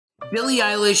Billie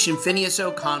Eilish and Phineas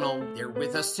O'Connell, they're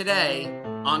with us today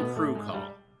on Crew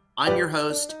Call. I'm your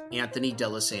host, Anthony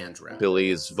D'Alessandro.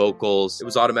 Billie's vocals, it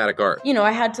was automatic art. You know,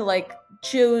 I had to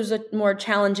choose a more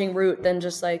challenging route than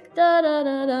just da da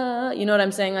da da. You know what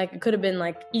I'm saying? It could have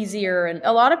been easier. And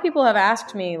a lot of people have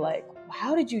asked me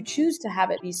how did you choose to have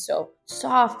it be so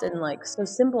soft and so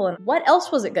simple? And what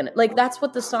else was it gonna that's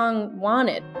what the song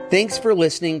wanted. Thanks for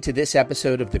listening to this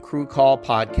episode of the Crew Call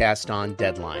podcast on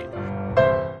Deadline.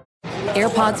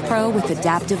 AirPods Pro with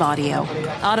adaptive audio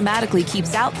automatically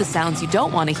keeps out the sounds you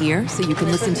don't want to hear so you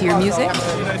can listen to your music,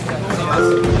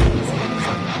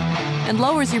 and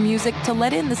lowers your music to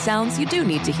let in the sounds you do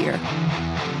need to hear.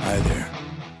 Hi there.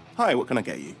 Hi, what can I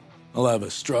get you? I'll have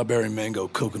a strawberry mango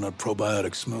coconut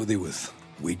probiotic smoothie with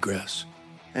wheatgrass.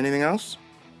 Anything else?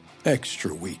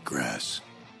 Extra wheatgrass.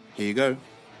 Here you go.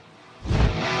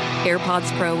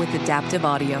 AirPods Pro with adaptive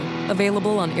audio.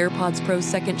 Available on AirPods Pro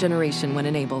 2nd generation when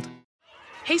enabled.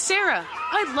 Hey Sarah,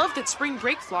 I loved that spring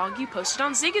break vlog you posted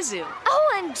on Zigazoo.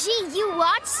 OMG, you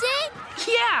watched it?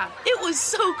 Yeah, it was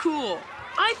so cool.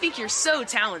 I think you're so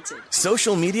talented.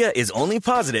 Social media is only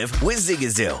positive with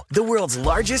Zigazoo, the world's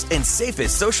largest and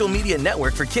safest social media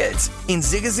network for kids. In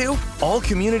Zigazoo, all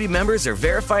community members are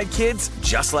verified kids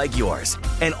just like yours,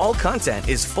 and all content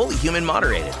is fully human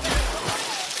moderated.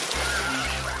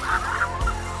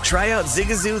 Try out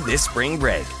Zigazoo this spring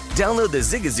break. Download the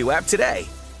Zigazoo app today.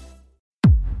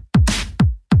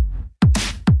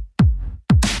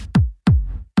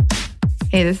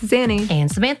 Hey, this is Annie. And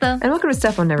Samantha. And welcome to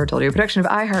Stuff Mom Never Told You, a production of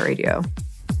iHeartRadio.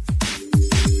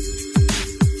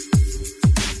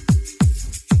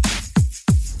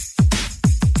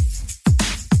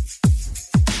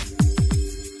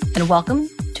 And welcome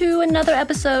to another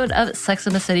episode of Sex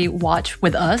and the City Watch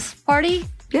With Us Party.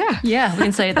 Yeah, we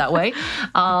can say it that way.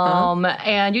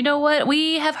 And you know what?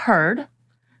 We have heard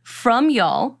from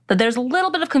y'all that there's a little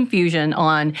bit of confusion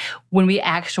on when we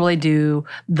actually do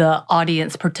the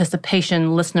audience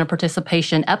participation, listener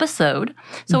participation episode.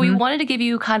 So we wanted to give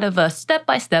you kind of a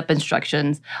step-by-step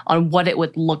instructions on what it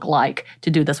would look like to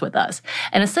do this with us.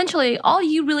 And essentially, all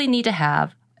you really need to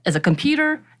have is a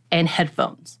computer and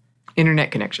headphones.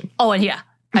 Internet connection. Oh, and yeah.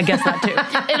 I guess that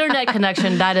too. Internet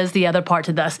connection, that is the other part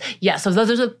to this. Yeah, so those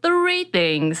are the three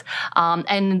things.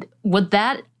 And with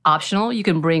that optional, you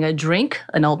can bring a drink,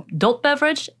 an adult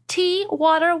beverage, tea,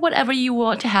 water, whatever you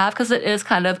want to have, because it is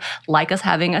kind of like us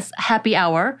having a happy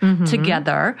hour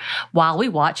together while we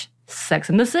watch Sex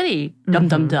and the City. Dum,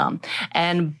 dum, dum.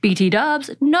 And BT Dubs,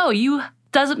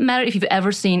 doesn't matter if you've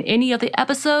ever seen any of the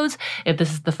episodes, if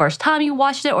this is the first time you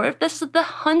watched it, or if this is the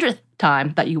 100th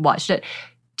time that you watched it.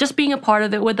 Just being a part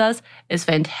of it with us is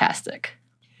fantastic.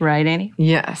 Right, Annie?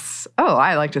 Yes. Oh,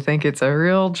 I like to think it's a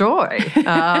real joy.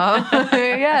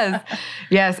 Yes.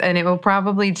 Yes, and it will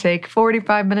probably take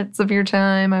 45 minutes of your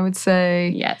time, I would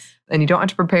say. Yes. And you don't have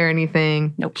to prepare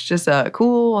anything. Nope. It's just a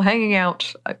cool hanging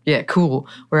out. Cool.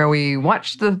 Where we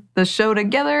watch the show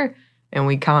together and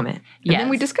we comment. And then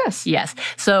we discuss. Yes.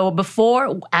 So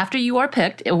after you are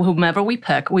picked, whomever we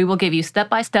pick, we will give you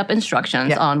step-by-step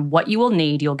instructions on what you will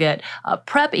need. You'll get a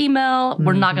prep email.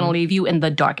 We're not going to leave you in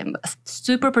the dark in this.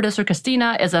 Super producer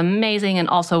Christina is amazing and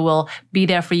also will be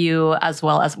there for you as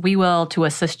well as we will to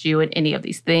assist you in any of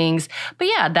these things. But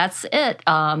yeah, that's it.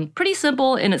 Pretty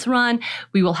simple in its run.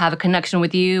 We will have a connection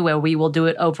with you where we will do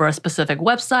it over a specific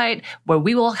website where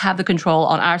we will have the control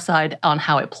on our side on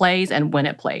how it plays and when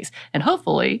it plays. And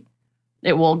hopefully,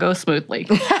 it will go smoothly.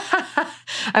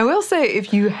 I will say,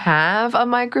 if you have a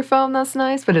microphone, that's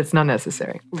nice, but it's not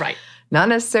necessary. Right. Not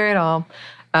necessary at all.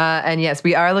 And yes,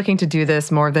 we are looking to do this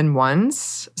more than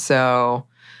once. So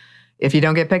if you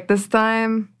don't get picked this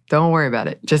time, don't worry about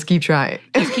it. Just keep trying.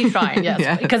 Just keep trying,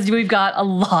 yes. Because we've got a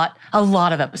lot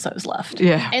of episodes left.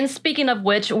 Yeah. And speaking of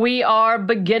which, we are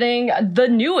beginning the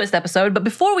newest episode. But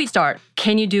before we start,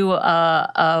 can you do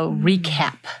a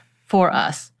recap for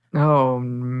us? Oh,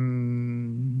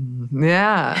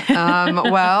 yeah.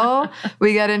 Well,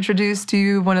 we got introduced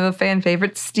to one of the fan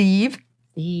favorites, Steve,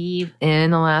 in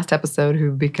the last episode,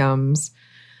 who becomes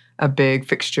a big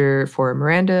fixture for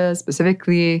Miranda.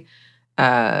 Specifically,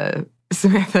 Samantha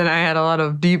and I had a lot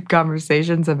of deep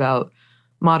conversations about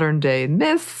modern day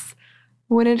myths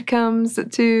when it comes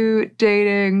to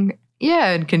dating. Yeah,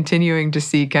 and continuing to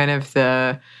see kind of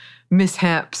the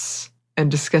mishaps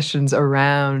and discussions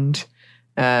around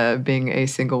being a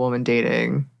single woman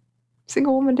dating.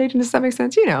 Single woman dating, does that make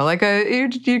sense? You know,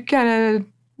 you kind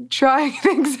of trying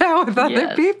things out with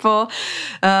other people.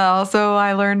 Also,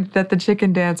 I learned that the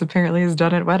chicken dance apparently is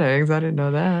done at weddings. I didn't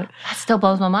know that. That still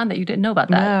blows my mind that you didn't know about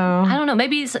that. No. I don't know.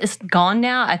 Maybe it's gone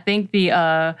now. I think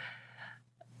the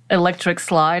electric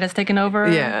slide has taken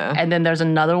over. Yeah. And then there's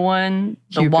another one,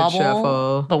 the Cupid wobble.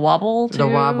 Shuffle. The wobble, too. The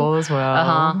wobble as well.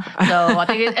 Uh-huh. So I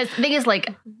think it's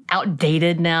like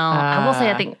outdated now. I will say,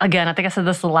 I think I said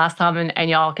this the last time, and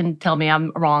y'all can tell me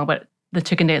I'm wrong, but the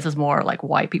chicken dance is more like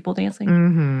white people dancing.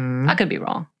 Mm-hmm. I could be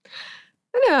wrong.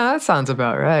 Yeah, that sounds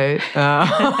about right.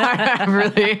 I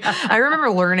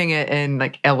remember learning it in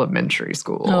like elementary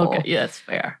school. Okay, yeah, that's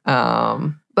fair.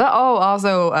 But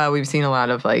also we've seen a lot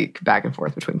of like back and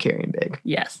forth between Carrie and Big.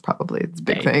 Yes, probably it's a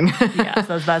big thing. Yeah,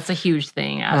 so that's a huge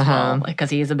thing as well, because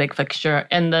he is a big fixture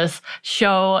in this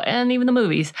show and even the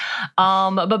movies.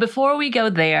 But before we go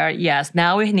there, yes,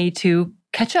 now we need to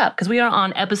catch up because we are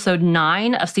on episode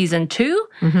 9 of season 2.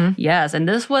 Mm-hmm. Yes, and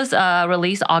this was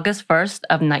released August 1st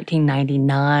of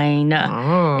 1999.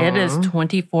 Oh. It is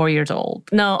 24 years old.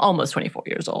 No, almost 24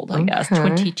 years old, I guess.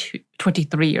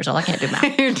 23 years old. I can't do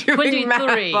math. You're doing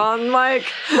 23. math on Mike.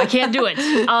 I can't do it.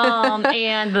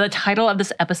 And the title of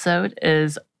this episode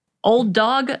is Old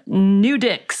Dog, New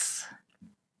Dicks.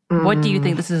 What do you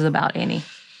think this is about, Annie?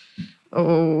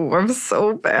 Oh, I'm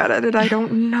so bad at it. I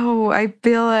don't know. I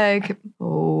feel like,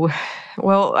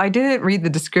 well, I didn't read the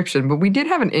description, but we did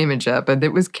have an image up and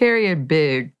it was Carrie and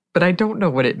Big, but I don't know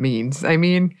what it means. I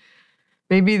mean,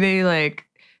 maybe they like,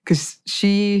 because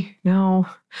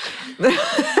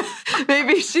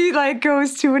maybe she like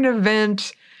goes to an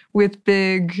event with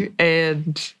Big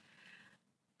and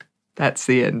that's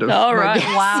the end of All my right.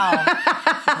 guess.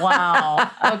 Wow.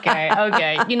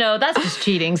 Okay. You know, that's just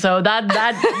cheating. So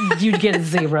that you'd get a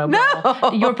 0.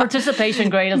 No. Your participation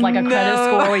grade is like a credit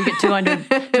score where you get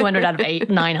 200 out of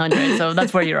 900. So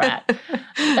that's where you're at.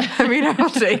 I mean, I'll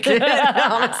take it,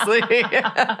 honestly.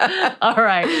 All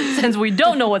right. Since we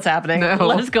don't know what's happening,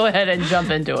 let's go ahead and jump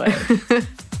into it.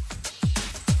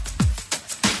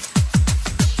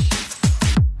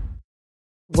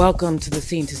 Welcome to the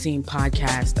Scene to Scene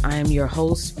podcast. I am your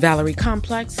host, Valerie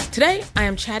Complex. Today, I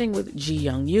am chatting with Ji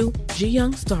Young Yu. Ji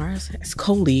Young stars as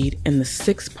co-lead in the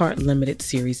 6-part limited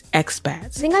series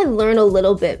Expats. I think I learn a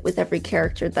little bit with every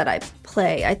character that I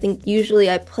play. I think usually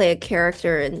I play a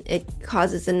character and it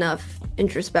causes enough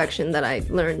introspection that I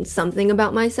learn something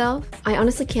about myself. I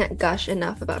honestly can't gush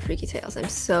enough about Freaky Tales. I'm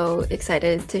so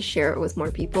excited to share it with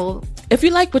more people. If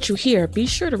you like what you hear, be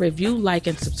sure to review, like,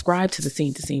 and subscribe to the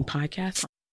Scene to Scene podcast.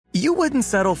 You wouldn't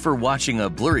settle for watching a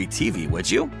blurry TV, would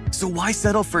you? So why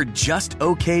settle for just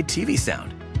okay TV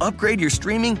sound? Upgrade your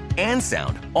streaming and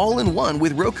sound all in one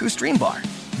with Roku Stream Bar.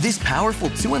 This powerful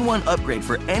 2-in-1 upgrade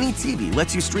for any TV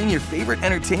lets you stream your favorite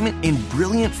entertainment in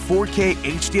brilliant 4K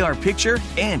HDR picture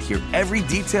and hear every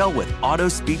detail with auto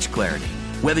speech clarity.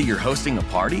 Whether you're hosting a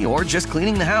party or just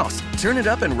cleaning the house, turn it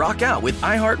up and rock out with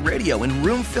iHeartRadio and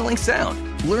room-filling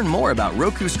sound. Learn more about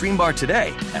Roku Stream Bar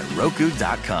today at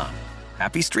Roku.com.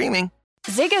 Happy streaming.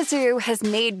 Zigazoo has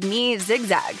made me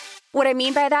zigzag. What I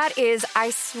mean by that is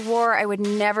I swore I would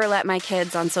never let my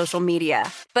kids on social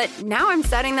media, but now I'm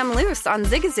setting them loose on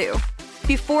Zigazoo.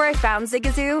 Before I found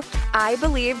Zigazoo, I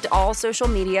believed all social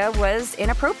media was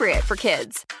inappropriate for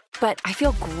kids. But I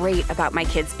feel great about my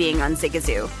kids being on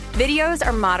Zigazoo. Videos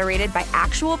are moderated by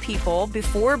actual people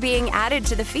before being added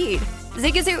to the feed.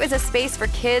 Zigazoo is a space for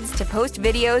kids to post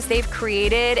videos they've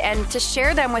created and to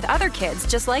share them with other kids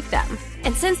just like them.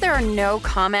 And since there are no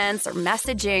comments or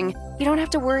messaging, you don't have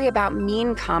to worry about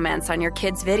mean comments on your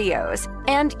kids' videos.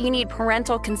 And you need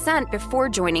parental consent before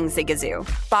joining Zigazoo.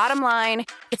 Bottom line,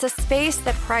 it's a space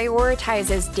that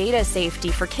prioritizes data safety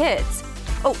for kids.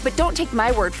 Oh, but don't take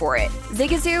my word for it.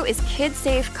 Zigazoo is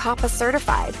KidSafe COPPA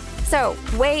certified. So,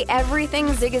 weigh everything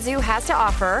Zigazoo has to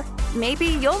offer. Maybe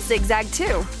you'll zigzag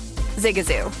too.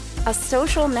 Zigazoo, a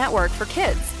social network for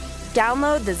kids.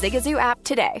 Download the Zigazoo app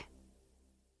today.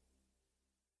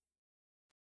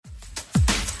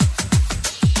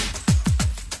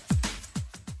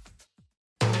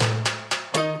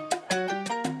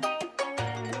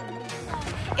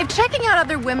 If checking out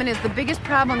other women is the biggest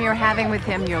problem you're having with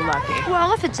him, you're lucky.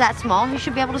 Well, if it's that small, he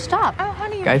should be able to stop. Oh,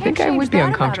 honey, I think I would be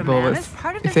uncomfortable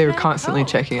if they were constantly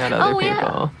checking out other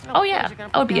people. Oh, yeah.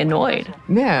 I would be annoyed.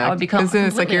 Yeah, I would become because then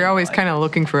it's like you're always kind of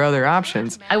looking for other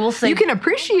options. I will say... You can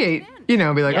appreciate, be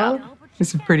like, oh, this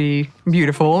is a pretty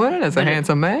beautiful woman as a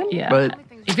handsome man. Yeah. But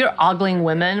if you're ogling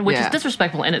women, which is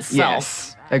disrespectful in itself.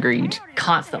 Yes, agreed.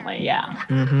 Constantly, yeah.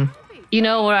 Mm-hmm. You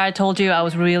know where I told you I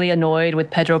was really annoyed with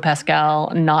Pedro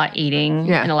Pascal not eating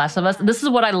in The Last of Us? This is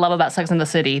what I love about Sex and the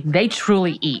City. They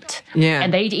truly eat. Yeah.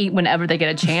 And they eat whenever they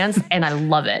get a chance, and I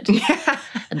love it. Yeah.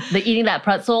 They're eating that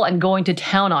pretzel and going to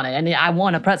town on it, and I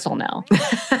want a pretzel now.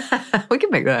 We can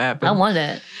make that happen. I want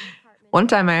it. One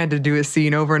time I had to do a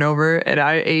scene over and over, and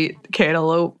I ate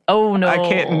cantaloupe. Oh, no. I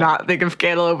can't not think of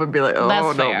cantaloupe and be like, oh,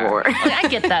 That's no fair. more. I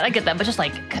get that. But just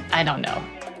like, I don't know.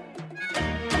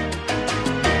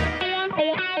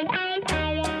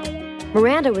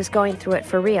 Miranda was going through it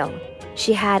for real.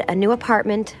 She had a new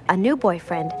apartment, a new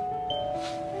boyfriend,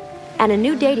 and a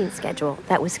new dating schedule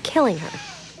that was killing her.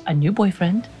 A new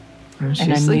boyfriend? She's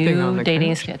and a sleeping on new the dating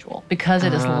couch. schedule because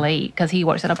it is late because he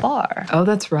works at a bar. Oh,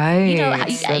 that's right. You know,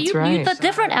 That's right. the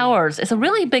different hours. It's a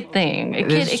really big thing.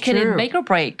 It can make or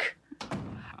break.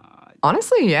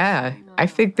 Honestly, yeah. I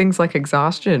think things like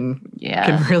exhaustion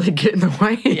can really get in the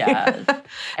way. Yeah.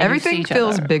 Everything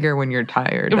feels bigger when you're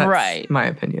tired. That's my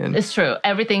opinion. It's true.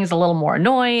 Everything's a little more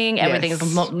annoying.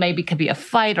 Everything's maybe could be a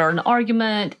fight or an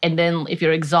argument. And then if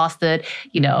you're exhausted,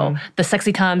 you know, the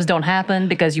sexy times don't happen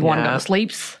because you want to go to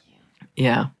sleep.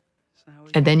 Yeah.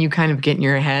 And then you kind of get in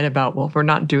your head about, well, we're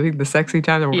not doing the sexy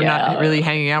time, or we're not really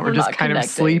hanging out. We're just kind of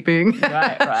sleeping.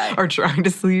 Right. Or trying to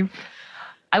sleep.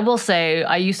 I will say,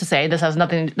 I used to say, this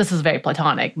is very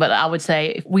platonic, but I would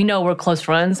say we know we're close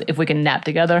friends if we can nap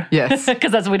together. Yes.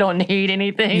 Because we don't need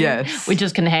anything. Yes. We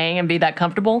just can hang and be that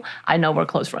comfortable. I know we're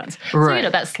close friends. So, you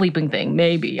know, that sleeping thing,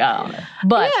 maybe, I don't know.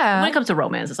 But when it comes to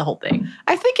romance, it's a whole thing.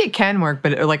 I think it can work,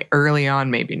 but like early on,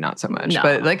 maybe not so much. No.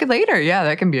 But like later,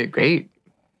 that can be a great,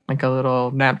 like a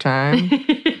little nap time.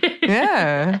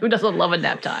 Yeah. Who doesn't love a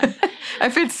nap time?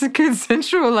 If it's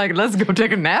consensual, like, let's go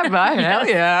take a nap, hell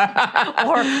yeah.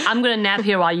 Or I'm going to nap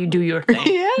here while you do your thing.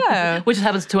 Yeah. Which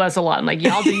happens to us a lot. I'm like,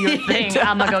 y'all do your thing.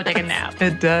 I'm going to go take a nap.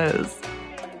 It does.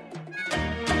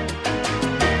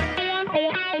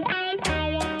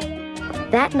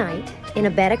 That night, in a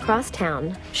bed across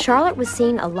town, Charlotte was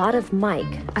seeing a lot of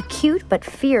Mike, a cute but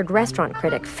feared restaurant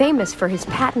critic famous for his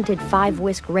patented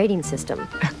 5-whisk rating system.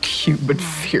 A cute but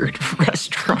feared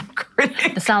restaurant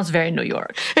critic. It sounds very New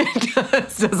York. It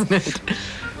does, doesn't it?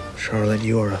 Charlotte,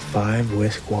 you are a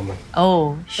 5-whisk woman.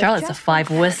 Oh, Charlotte's a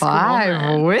 5-whisk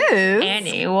woman. 5 whisk?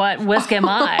 Annie, what whisk am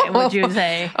I, would you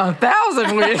say?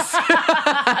 1,000 whisks.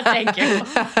 Thank you.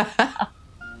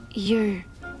 You're...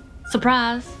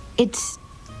 Surprise. It's...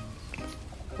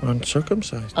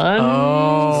 Uncircumcised.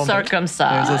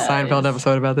 Uncircumcised. There's a Seinfeld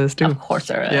episode about this, too. Of course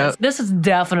there is. Yep. This is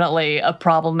definitely a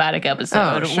problematic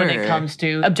episode when it comes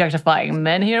to objectifying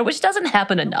men here, which doesn't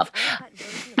happen enough.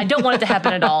 I don't want it to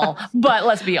happen at all, but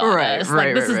let's be honest.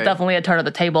 This is definitely a turn of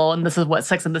the table, and this is what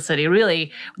Sex and the City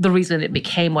really, the reason it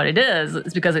became what it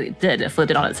is because it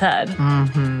flipped it on its head.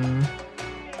 Mm-hmm.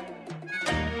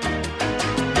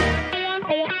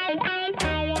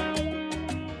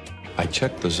 I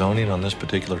checked the zoning on this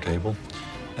particular table,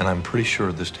 and I'm pretty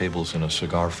sure this table's in a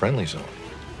cigar-friendly zone.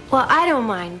 Well, I don't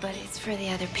mind, but it's for the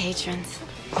other patrons.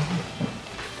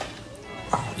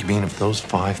 You mean if those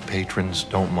 5 patrons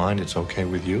don't mind, it's okay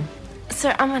with you?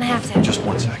 Sir, I'm gonna have to... Just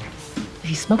 1 second.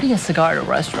 He's smoking a cigar at a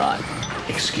restaurant.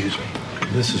 Excuse me.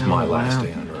 This is my last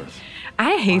day on Earth.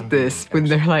 I hate this when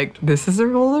they're like, this is a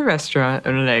rule of the restaurant.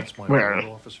 And they're like,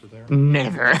 well,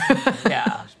 never.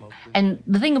 Yeah. And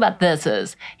the thing about this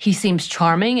is he seems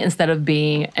charming instead of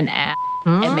being an ass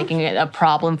and making it a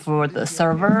problem for the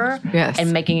server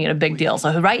and making it a big deal.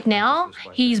 So right now,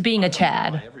 he's being a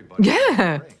Chad.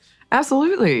 Yeah,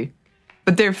 absolutely.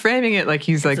 But they're framing it like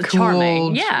he's like cool.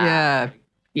 Charming. Yeah.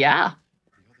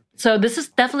 So this is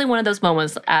definitely one of those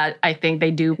moments I think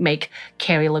they do make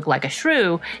Carrie look like a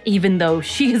shrew, even though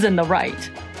she's in the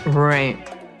right. Right.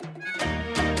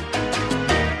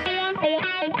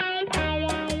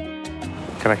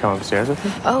 Can I come upstairs with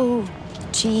you? Oh,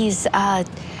 geez. I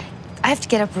have to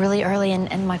get up really early,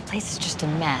 and my place is just a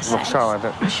mess. Well,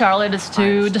 Charlotte is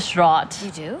too distraught. You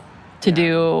do? To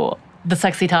do the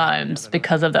sexy times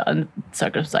because of the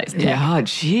uncircumcised dick. Yeah,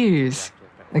 jeez.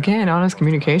 Again, honest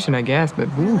communication, I guess, but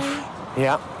oof.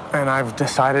 Yeah, and I've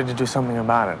decided to do something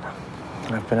about it.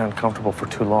 I've been uncomfortable for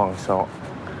too long, so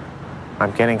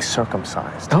I'm getting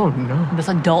circumcised. Oh, no. This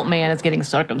adult man is getting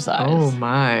circumcised. Oh,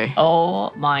 my.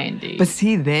 Oh, my, indeed. But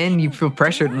see, then you feel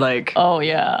pressured, like... Oh,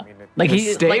 yeah. Like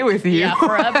he stay with you. Yeah,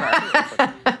 forever.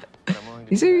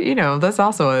 These are, you know, that's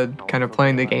also a kind of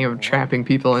playing the game of trapping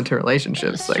people into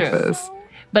relationships like this.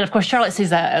 But of course, Charlotte sees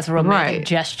that as a romantic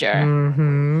gesture.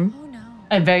 Mm-hmm.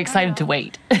 I'm very excited to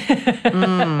wait.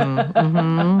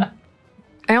 I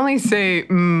only say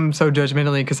so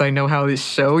judgmentally because I know how this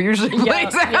show usually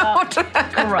plays out.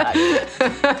 Correct.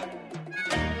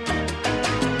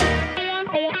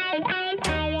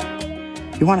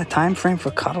 You want a time frame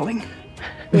for cuddling?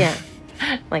 Yeah.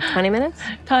 Like 20 minutes?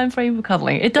 Time frame for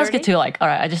cuddling. It does get to like, all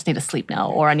right, I just need to sleep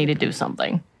now or I need to do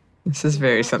something. This is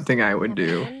very something I would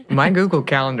do. My Google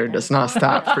Calendar does not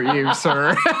stop for you,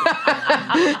 sir.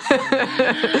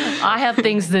 I have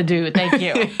things to do. Thank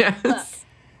you. Yes.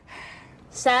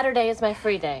 Saturday is my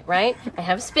free day, right? I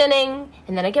have spinning,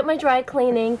 and then I get my dry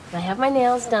cleaning, and I have my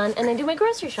nails done, and I do my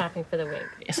grocery shopping for the week.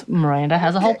 Yes, Miranda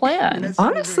has a whole plan.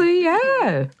 Honestly,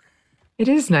 yeah. It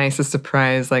is nice, a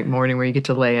surprise morning where you get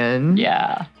to lay in.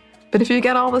 Yeah. But if you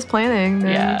get all this planning,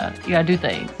 then... Yeah, you gotta do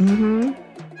things. Mm-hmm.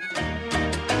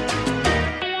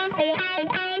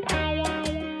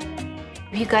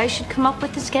 You guys should come up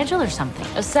with a schedule or something.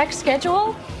 A sex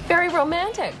schedule? Very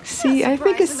romantic. See, I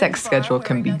think a sex schedule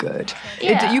can be good.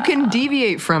 Yeah. You can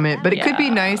deviate from it, but it could be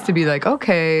nice to be like,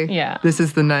 okay, this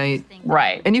is the night.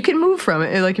 Right. And you can move from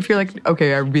it. Like, if you're like,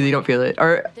 okay, I really don't feel it.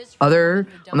 Or on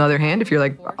the other hand, if you're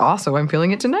like, also, I'm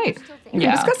feeling it tonight. You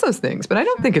can discuss those things, but I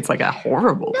don't think it's like a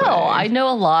horrible thing. No, I know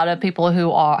a lot of people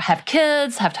who have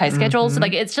kids, have tight schedules.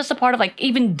 Like, it's just a part of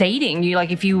even dating. You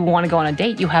if you want to go on a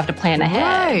date, you have to plan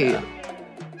ahead. Right.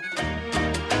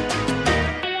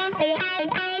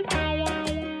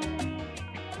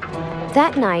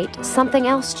 That night, something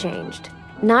else changed.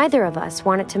 Neither of us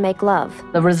wanted to make love.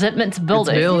 The resentment's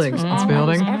building. It's building. This was It's all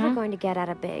building. I was ever going to get out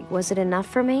of big. Was it enough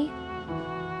for me?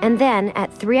 And then,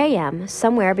 at 3 a.m.,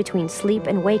 somewhere between sleep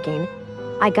and waking,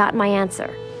 I got my answer.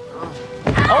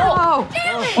 Oh!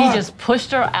 He just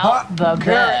pushed her out the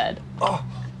bed. Are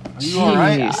you all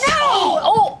right?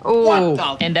 No!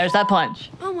 Oh! And there's that punch.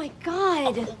 Oh my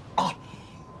God.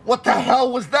 What the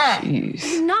hell was that?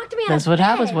 You knocked me out That's of what bed.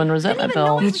 happens when resentment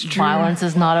builds. It's true. Violence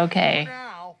is not okay.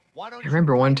 I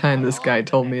remember one time this guy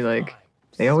told me,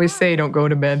 they always say don't go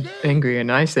to bed angry,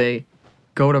 and I say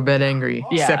go to bed angry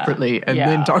separately and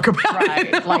then talk about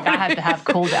it. Like, I have to have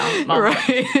cool down moments.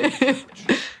 Right.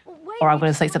 Or I'm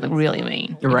going to say something really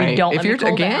mean. Right. If you don't if let me you're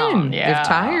cool down. if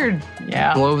tired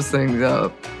blows things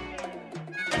up.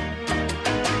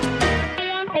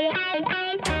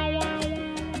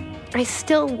 I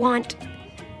still want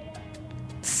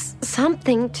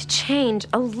something to change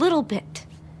a little bit.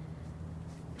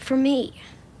 For me.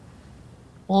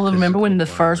 Well, remember when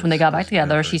they got back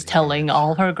together, she's telling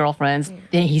all of her girlfriends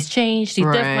he's changed, he's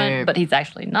different, but he's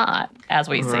actually not, as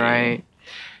we see. Right.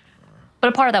 But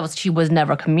a part of that was she was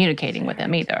never communicating with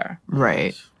him either.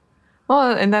 Right.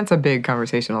 Well, and that's a big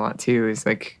conversation a lot too, is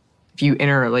if you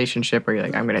enter a relationship where you're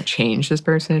like, I'm going to change this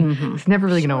person, it's never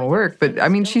really going to work. But I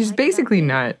mean, she's basically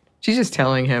not, she's just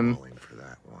telling him,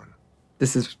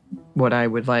 this is what I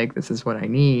would like, this is what I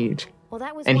need.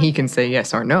 And he can say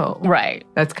yes or no. Right.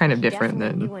 That's kind of different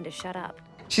than... to shut up.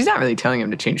 She's not really telling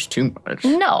him to change too much.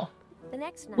 No.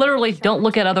 Literally, don't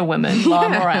look at other women while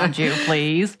I'm around you,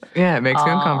 please. Yeah, it makes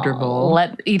me uncomfortable.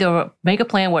 Either make a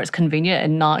plan where it's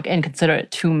convenient and consider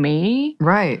it to me.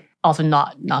 Right. Also,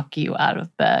 not knock you out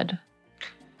of bed.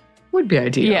 Would be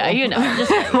ideal. Yeah,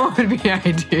 just would be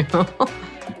ideal.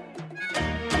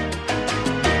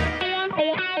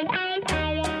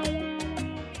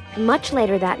 Much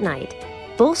later that night,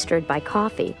 bolstered by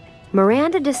coffee,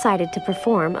 Miranda decided to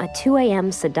perform a 2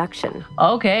 a.m. seduction.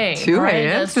 Okay. 2 a.m.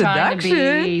 Miranda's trying to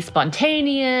seduction? be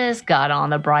spontaneous, got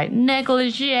on a bright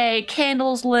negligee,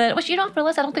 candles lit. Which you don't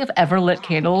realize, I don't think I've ever lit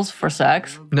candles for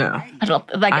sex. No. I don't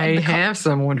I have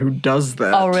someone who does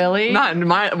that. Oh, really? Not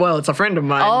in it's a friend of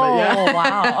mine. Oh, but yeah.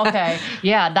 wow. Okay.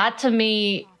 Yeah, that to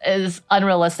me is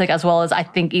unrealistic, as well as I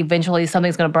think eventually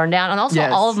something's going to burn down. And also,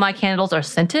 all of my candles are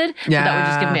scented, so that would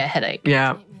just give me a headache.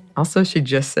 Yeah. Also, she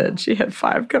just said she had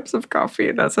 5 cups of coffee,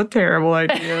 and that's a terrible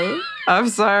idea. I'm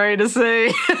sorry to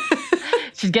say.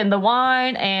 She's getting the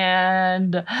wine,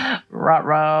 and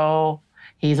ruh-roh,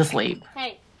 he's asleep.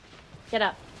 Hey, get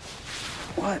up.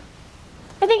 What?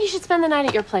 I think you should spend the night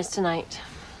at your place tonight.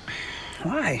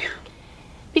 Why?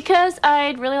 Because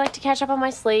I'd really like to catch up on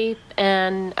my sleep,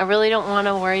 and I really don't want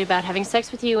to worry about having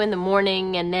sex with you in the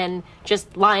morning and then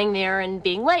just lying there and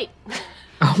being late.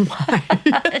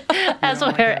 That's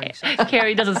where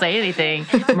Carrie doesn't say anything.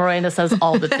 Miranda says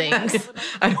all the things.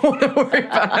 I don't want to worry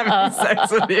about having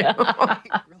sex with you.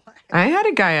 I had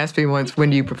a guy ask me once, when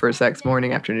do you prefer sex,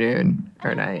 morning, afternoon,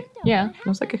 or night? Yeah. I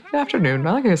was like, afternoon.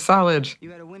 I like a solid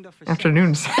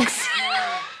afternoon sex.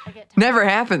 Never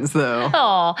happens, though.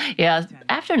 Oh, yeah.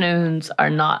 Afternoons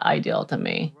are not ideal to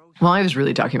me. Well, I was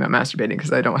really talking about masturbating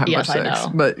because I don't have much sex. I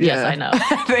know. But yeah. Yes, I know.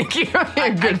 Thank you.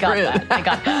 I got that. I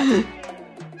got that.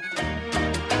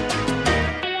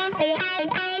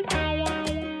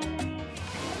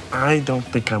 I don't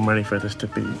think I'm ready for this to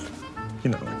be,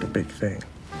 like a big thing.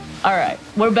 All right,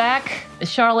 we're back.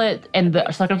 Charlotte and the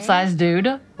circumcised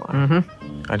dude.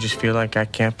 I just feel like I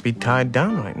can't be tied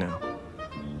down right now.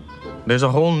 There's a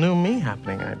whole new me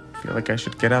happening. I feel like I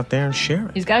should get out there and share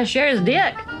it. He's got to share his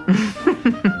dick.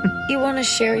 You want to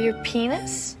share your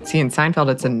penis? See, in Seinfeld,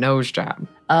 it's a nose job.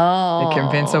 Oh. They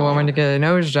convince a woman to get a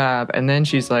nose job, and then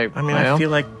she's like, I mean, I feel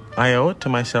like I owe it to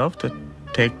myself to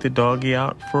take the doggy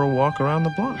out for a walk around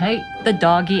the block. Hey, the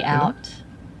doggy out?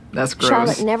 That's gross.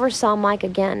 Charlotte never saw Mike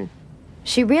again.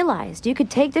 She realized you could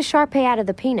take the Shar-Pei out of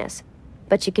the penis,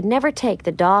 but you could never take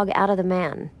the dog out of the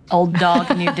man. Old dog,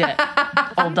 new dick.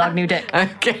 Old dog, new dick.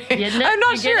 Okay. Getting it? I'm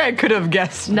not You sure get I it? could have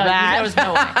guessed No, that. there was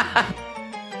no way.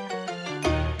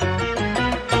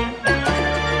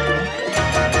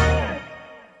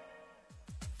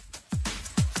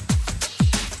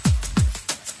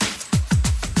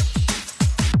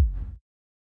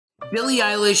 Billie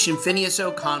Eilish and Phineas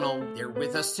O'Connell, they're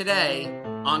with us today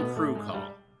on Crew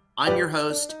Call. I'm your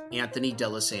host, Anthony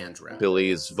D'Alessandro.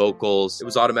 Billie's vocals, it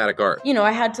was automatic art. You know,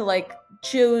 I had to like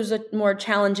choose a more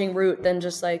challenging route than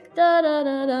just like da da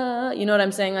da da. You know what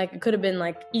I'm saying? Like it could have been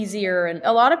like easier. And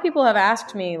a lot of people have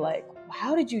asked me like,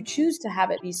 how did you choose to have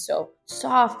it be so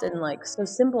soft and like so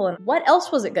simple? And what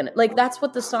else was it gonna like? That's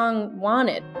what the song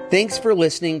wanted. Thanks for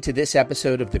listening to this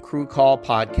episode of the Crew Call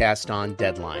podcast on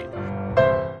Deadline.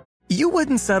 You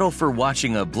wouldn't settle for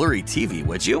watching a blurry TV,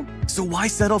 would you? So why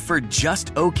settle for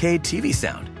just okay TV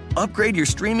sound? Upgrade your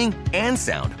streaming and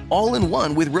sound all in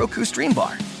one with Roku Stream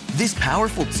Bar. This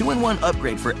powerful 2-in-1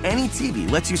 upgrade for any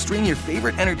TV lets you stream your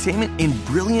favorite entertainment in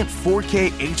brilliant 4K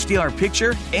HDR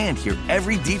picture and hear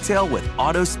every detail with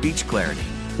auto speech clarity.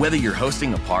 Whether you're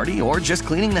hosting a party or just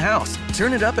cleaning the house,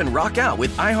 turn it up and rock out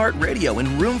with iHeartRadio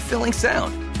and room-filling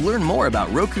sound. Learn more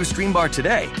about Roku Stream Bar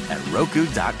today at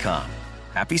Roku.com.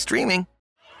 Happy streaming.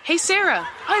 Hey, Sarah,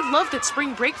 I love that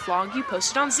spring break vlog you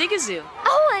posted on Zigazoo.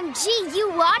 OMG,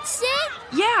 you watched it?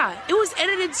 Yeah, it was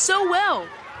edited so well.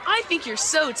 I think you're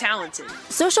so talented.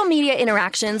 Social media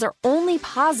interactions are only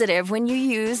positive when you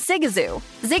use Zigazoo.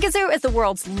 Zigazoo is the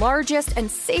world's largest and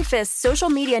safest social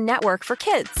media network for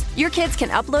kids. Your kids can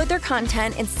upload their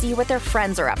content and see what their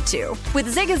friends are up to.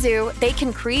 With Zigazoo, they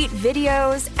can create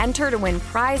videos, enter to win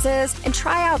prizes, and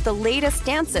try out the latest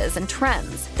dances and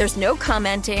trends. There's no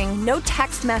commenting, no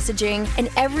text messaging,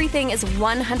 and everything is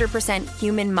 100%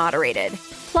 human moderated.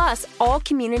 Plus, all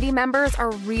community members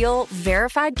are real,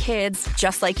 verified kids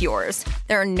just like yours.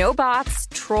 There are no bots,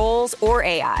 trolls, or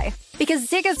AI. Because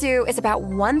Zigazoo is about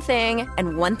one thing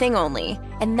and one thing only,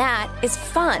 and that is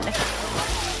fun.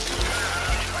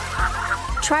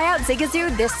 Try out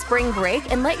Zigazoo this spring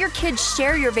break and let your kids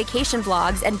share your vacation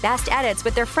vlogs and best edits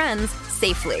with their friends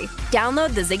safely.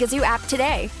 Download the Zigazoo app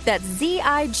today. That's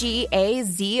Zigazoo.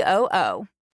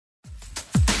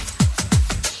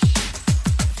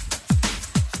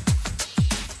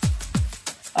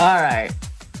 All right,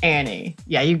 Annie.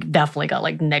 Yeah, you definitely got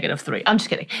like -3. I'm just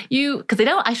kidding. Because they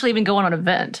don't actually even go on an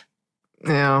event.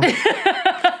 Yeah.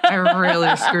 I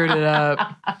really screwed it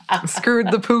up.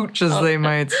 Screwed the pooch, as they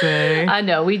might say. I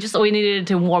know. We needed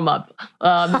to warm up.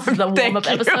 This is the warm-up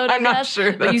episode, I guess. I'm not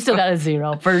sure. But you still got a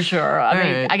 0 for sure. I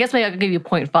mean, right. I guess maybe I could give you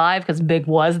 0.5 because Big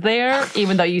was there,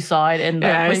 even though you saw it in the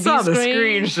preview I saw the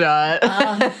screen. screenshot.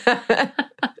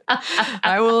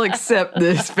 I will accept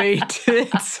this fate.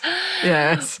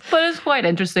 Yes. But it's quite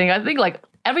interesting. I think like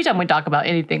every time we talk about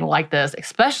anything like this,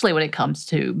 especially when it comes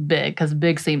to Big, because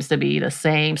Big seems to be the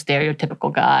same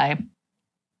stereotypical guy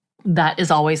that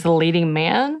is always the leading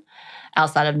man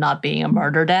outside of not being a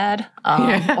murder dad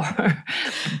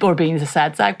or being the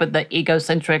sad sack, but the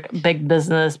egocentric, big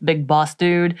business, big boss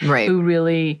dude who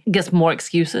really gets more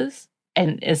excuses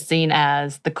and is seen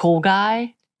as the cool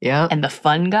guy. Yeah. And the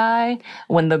fun guy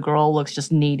when the girl looks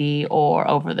just needy or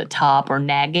over the top or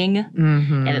nagging.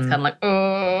 Mm-hmm. And it's kind of like,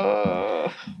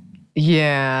 ugh.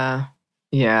 Yeah.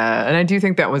 Yeah. And I do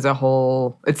think that was a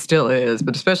whole, it still is,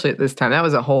 but especially at this time, that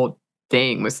was a whole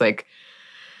thing was like,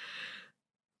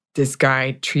 this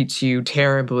guy treats you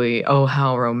terribly. Oh,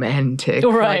 how romantic.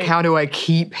 Right. Like, how do I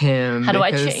keep him? How do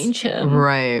I change him?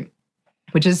 Right.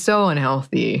 Which is so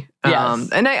unhealthy. Yes.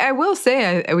 And I will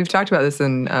say, we've talked about this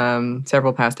in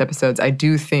several past episodes. I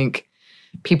do think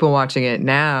people watching it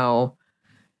now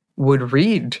would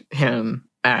read him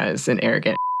as an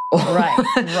arrogant.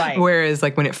 Right. Whereas,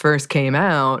 like, when it first came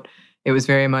out, it was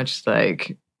very much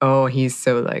like, oh, he's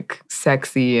so, like,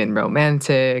 sexy and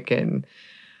romantic and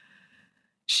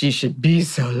she should be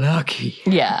so lucky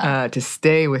to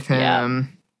stay with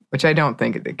him. which I don't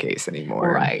think is the case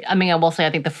anymore. Right. I mean, I will say, I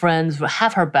think the friends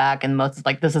have her back, and most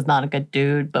like, this is not a good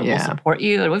dude, but we'll support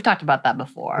you. And we've talked about that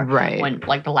before. Right. When,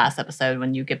 like the last episode,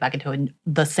 when you get back into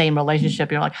the same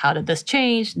relationship, you're like, how did this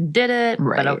change? Did it?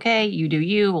 Right. But okay, you do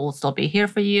you. We'll still be here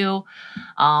for you.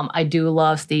 I do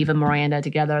love Steve and Miranda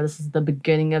together. This is the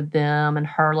beginning of them and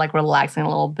her like relaxing a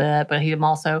little bit, but him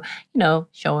also,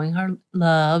 showing her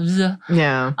loves.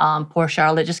 Yeah. Poor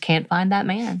Charlotte just can't find that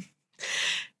man.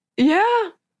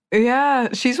 Yeah,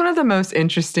 she's one of the most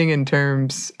interesting in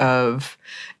terms of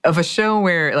a show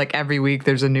where like every week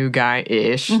there's a new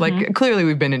guy-ish. Mm-hmm. Like clearly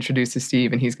we've been introduced to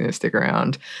Steve and he's going to stick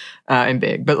around and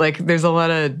big. But like there's a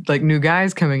lot of like new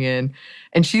guys coming in,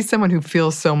 and she's someone who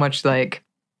feels so much like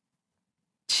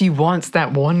she wants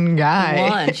that one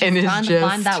guy. She's and trying to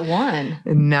find that one.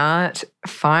 Not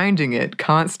finding it,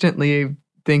 constantly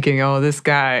thinking, oh, this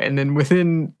guy. And then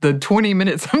within the 20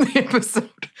 minutes of the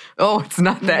episode, oh, it's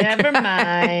not that Never guy.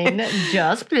 mind.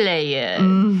 Just play it.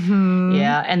 Mm-hmm.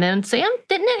 Yeah. And then Sam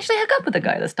didn't actually hook up with the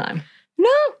guy this time.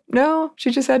 No. She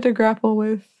just had to grapple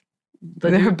with The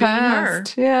their dude being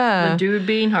past. her. Yeah. The dude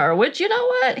being her, which, you know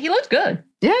what? He looked good.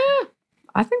 Yeah.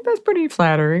 I think that's pretty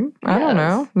flattering. I don't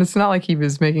know. It's not like he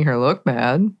was making her look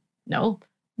bad. No.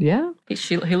 Yeah.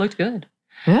 He looked good.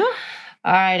 Yeah.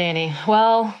 All right, Annie.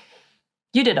 Well,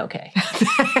 you did okay.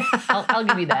 I'll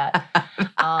give you that.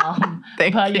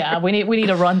 But yeah, we need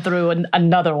to run through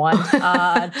another one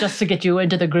just to get you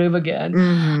into the groove again.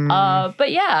 Mm-hmm.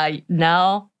 But yeah,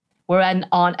 now we're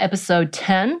on episode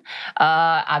 10.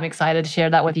 I'm excited to share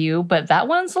that with you, but that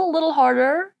one's a little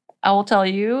harder, I will tell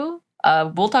you.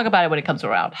 We'll talk about it when it comes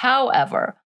around.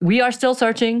 However, we are still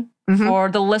searching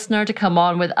for the listener to come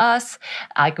on with us.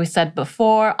 Like we said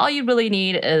before, all you really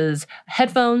need is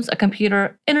headphones, a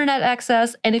computer, internet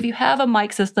access, and if you have a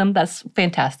mic system, that's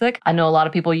fantastic. I know a lot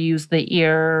of people use the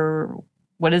ear...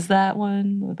 What is that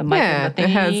one? The mic and the it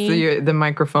has thingy the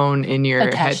microphone in your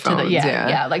attached headphones. to the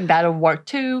yeah, like that'll work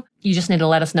too. You just need to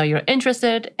let us know you're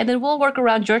interested, and then we'll work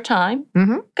around your time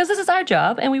because this is our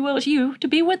job, and we want you to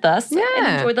be with us and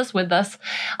enjoy this with us.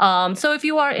 So if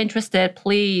you are interested,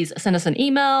 please send us an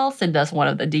email, send us one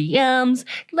of the DMs,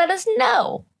 let us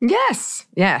know. Yes.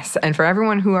 And for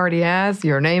everyone who already has,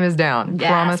 your name is down.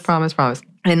 Yes. Promise.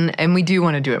 And we do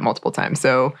want to do it multiple times.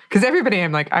 So, because everybody,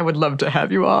 I'm like, I would love to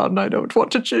have you on. I don't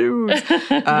want to choose.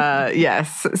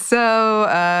 Yes.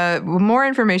 So, more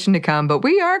information to come, but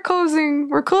we're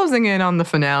closing in on the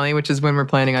finale, which is when we're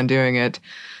planning on doing it.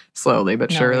 Slowly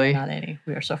but surely. No, not any.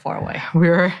 We are so far away.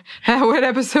 What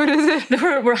episode is it?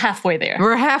 We're halfway there.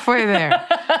 We're halfway there.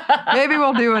 Maybe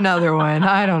we'll do another one.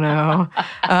 I don't know.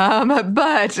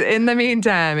 But in the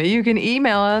meantime, you can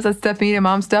email us at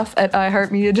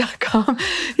stepmediamomstuff@iheartmedia.com.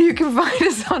 You can find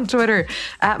us on Twitter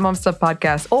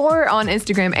 @momstuffpodcast or on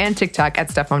Instagram and TikTok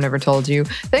 @stuffmomnevertoldyou.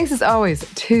 Thanks as always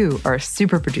to our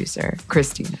super producer,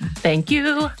 Christina. Thank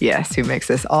you. Yes, who makes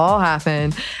this all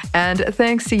happen. And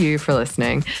thanks to you for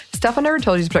listening. Stuff I Never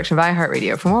Told You is a production of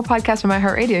iHeartRadio. For more podcasts from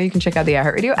iHeartRadio, you can check out the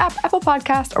iHeartRadio app, Apple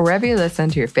Podcast, or wherever you listen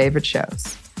to your favorite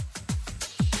shows.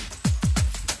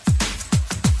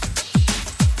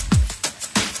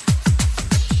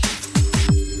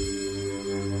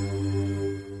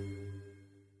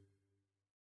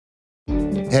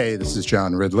 Hey, this is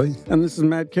John Ridley. And this is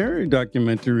Matt Carey,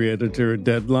 documentary editor at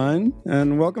Deadline.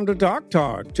 And welcome to Doc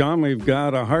Talk. John, we've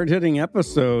got a hard-hitting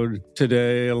episode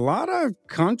today. A lot of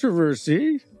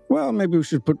controversy. Well, maybe we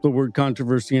should put the word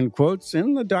controversy in quotes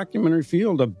in the documentary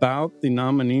field about the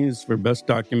nominees for Best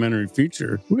Documentary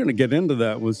Feature. We're going to get into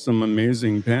that with some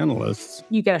amazing panelists.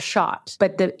 You get a shot,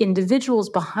 but the individuals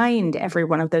behind every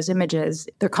one of those images,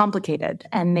 they're complicated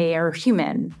and they are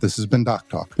human. This has been Doc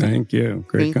Talk. Thank you.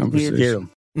 Great conversation.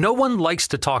 No one likes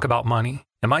to talk about money.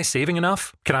 Am I saving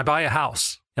enough? Can I buy a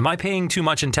house? Am I paying too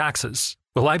much in taxes?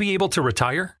 Will I be able to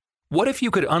retire? What if you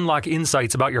could unlock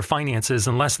insights about your finances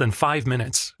in less than 5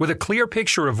 minutes with a clear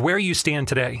picture of where you stand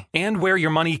today and where your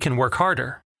money can work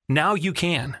harder? Now you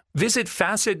can. Visit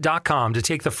Facet.com to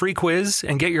take the free quiz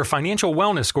and get your financial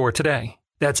wellness score today.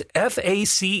 That's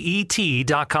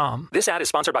FACET.com. This ad is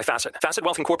sponsored by Facet. Facet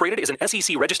Wealth Incorporated is an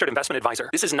SEC registered investment advisor.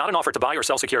 This is not an offer to buy or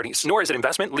sell securities, nor is it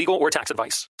investment, legal, or tax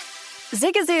advice.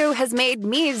 Zigazoo has made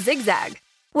me zigzag.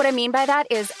 What I mean by that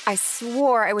is I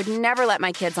swore I would never let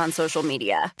my kids on social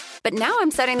media. But now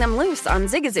I'm setting them loose on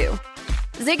Zigazoo.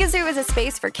 Zigazoo is a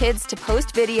space for kids to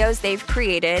post videos they've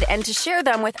created and to share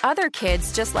them with other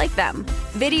kids just like them.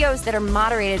 Videos that are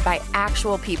moderated by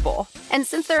actual people. And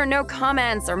since there are no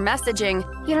comments or messaging,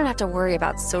 you don't have to worry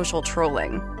about social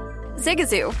trolling.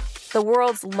 Zigazoo, the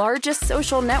world's largest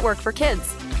social network for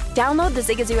kids. Download the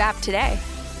Zigazoo app today.